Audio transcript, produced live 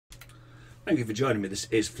Thank you for joining me. This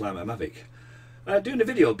is Firmware Mavic. Doing a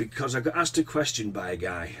video because I got asked a question by a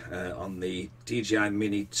guy on the DJI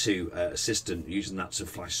Mini 2 Assistant, using that to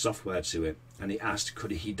flash software to it, and he asked could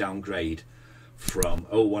he downgrade from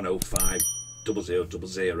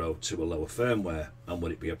 01050000 to a lower firmware, and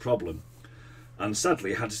would it be a problem? And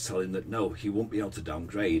sadly I had to tell him that no, he won't be able to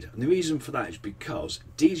downgrade, and the reason for that is because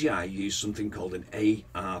DJI use something called an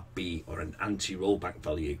ARB, or an anti-rollback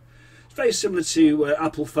value. It's very similar to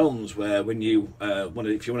Apple phones, where when you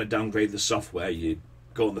if you want to downgrade the software, you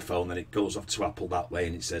go on the phone and it goes off to Apple that way,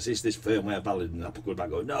 and it says, is this firmware valid? And Apple goes back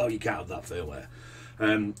going, no, you can't have that firmware.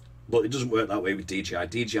 But it doesn't work that way with DJI.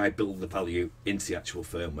 DJI build the value into the actual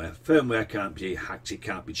firmware. Firmware can't be hacked, it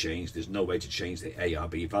can't be changed. There's no way to change the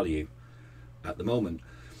ARB value at the moment.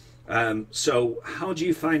 So how do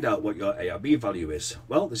you find out what your ARB value is?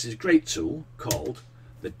 Well, this is a great tool called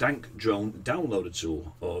the Dank Drone Downloader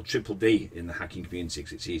Tool, or Triple D in the hacking community,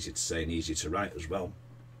 because it's easy to say and easy to write as well.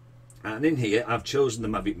 And in here I've chosen the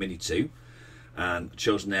Mavic Mini 2 and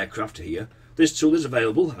chosen aircraft here. This tool is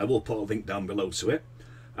available, I will put a link down below to it.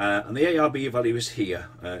 And the ARB value is here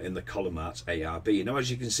in the column art ARB. Now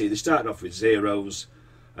as you can see, they started off with zeros,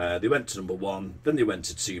 they went to number 1, then they went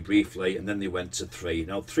to 2 briefly, and then they went to 3.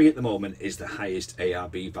 Now 3 at the moment is the highest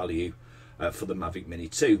ARB value for the Mavic Mini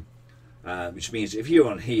 2. Which means if you're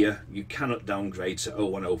on here, you cannot downgrade to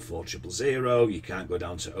 01040000, you can't go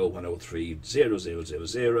down to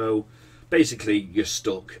 01030000. Basically you're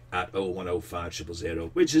stuck at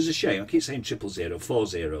 01050000, which is a shame. I keep saying 000, 4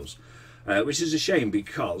 zeros, which is a shame,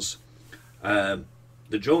 because the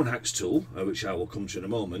drone hacks tool, which I will come to in a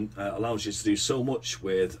moment, allows you to do so much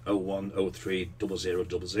with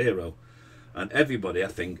 01030000. And everybody, I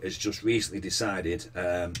think, has just recently decided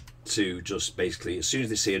to just basically, as soon as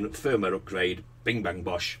they see a firmware upgrade, bing bang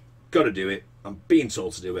bosh, got to do it, I'm being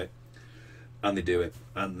told to do it, and they do it,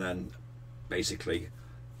 and then basically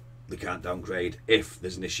they can't downgrade if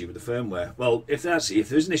there's an issue with the firmware. Well, if there's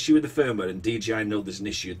an issue with the firmware and DJI know there's an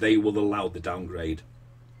issue, they will allow the downgrade,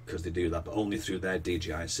 because they do that, but only through their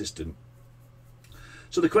DJI system.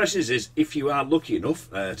 So the question is if you are lucky enough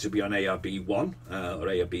to be on ARB 1 or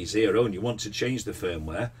ARB 0 and you want to change the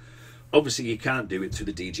firmware, obviously you can't do it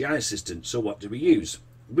through the DJI Assistant. So what do we use?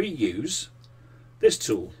 We use this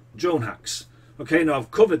tool, Drone Hacks. Okay, now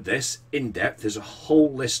I've covered this in depth. There's a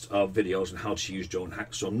whole list of videos on how to use Drone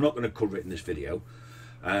Hacks, so I'm not going to cover it in this video.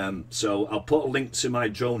 So I'll put a link to my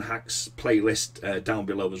Drone Hacks playlist down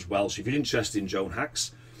below as well. So if you're interested in Drone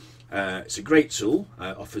Hacks, it's a great tool,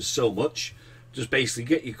 offers so much. Just basically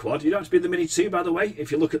get your quad. You don't have to be the Mini 2, by the way. If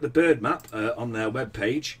you look at the bird map on their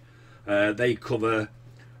webpage, they cover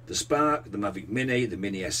the Spark, the Mavic Mini, the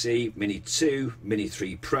Mini SE, Mini 2, Mini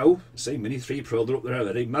 3 Pro. See, Mini 3 Pro, they're up there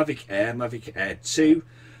already. Mavic Air 2,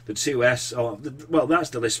 the 2S. Well,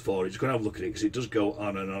 that's the list for it. Just go and have a look at it, because it does go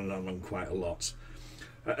on and on and on quite a lot.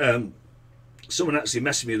 Someone actually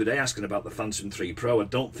messaged me the other day asking about the Phantom 3 Pro. I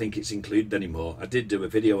don't think it's included anymore. I did do a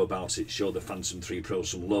video about it, show the Phantom 3 Pro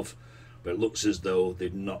some love, but it looks as though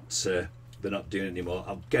they're not doing it anymore.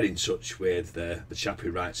 I'll get in touch with the chap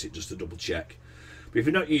who writes it just to double check. But if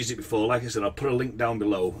you've not used it before, like I said, I'll put a link down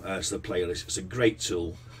below to the playlist. It's a great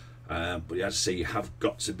tool, but as I say, you have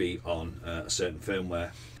got to be on a certain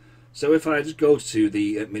firmware. So if I just go to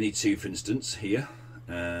the Mini 2, for instance, here,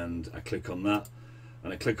 and I click on that,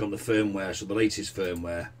 and I click on the firmware, so the latest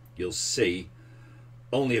firmware, you'll see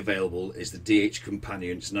only available is the DH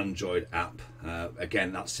Companion. It's an Android app.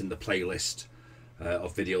 Again, that's in the playlist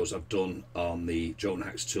of videos I've done on the Drone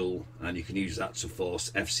Hacks tool, and you can use that to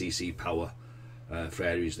force FCC power for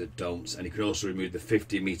areas that don't. And you can also remove the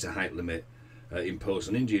 50-meter height limit imposed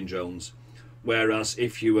on Indian drones. Whereas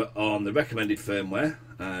if you were on the recommended firmware,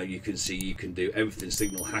 you can see you can do everything: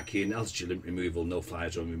 signal hacking, altitude limit removal, no fly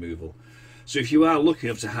zone removal. So if you are lucky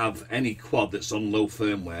enough to have any quad that's on low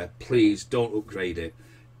firmware, please don't upgrade it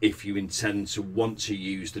if you intend to want to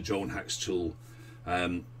use the Drone Hacks tool.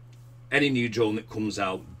 Any new drone that comes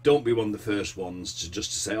out, don't be one of the first ones to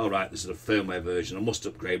say, all right, this is a firmware version, I must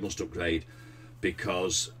upgrade,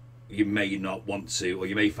 because you may not want to, or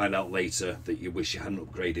you may find out later that you wish you hadn't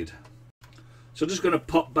upgraded. So I'm just going to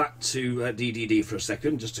pop back to DDD for a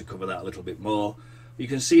second, just to cover that a little bit more. You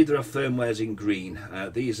can see there are firmwares in green.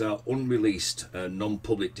 These are unreleased,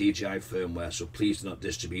 non-public DJI firmware, so please do not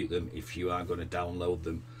distribute them if you are going to download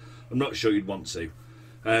them. I'm not sure you'd want to.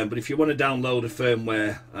 But if you want to download a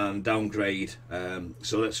firmware and downgrade,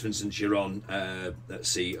 so let's, for instance, you're on, let's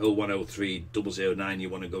see, 0103.009, you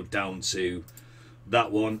want to go down to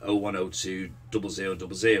that one,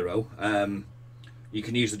 0102.000, you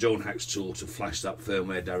can use the Drone Hacks tool to flash that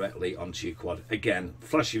firmware directly onto your quad. Again,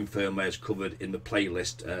 flashing firmware is covered in the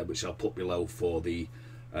playlist, which I'll put below for the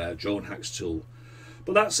Drone Hacks tool.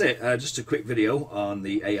 But that's it, just a quick video on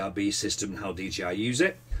the ARB system and how DJI use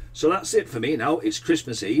it. So that's it for me now. It's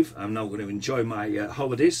Christmas Eve. I'm now going to enjoy my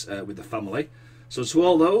holidays with the family. So to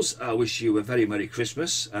all those, I wish you a very Merry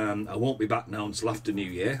Christmas. I won't be back now until after New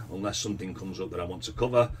Year, unless something comes up that I want to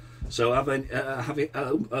cover. So I've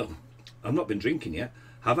not been drinking yet.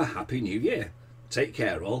 Have a happy New Year. Take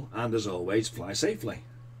care all, and as always, fly safely.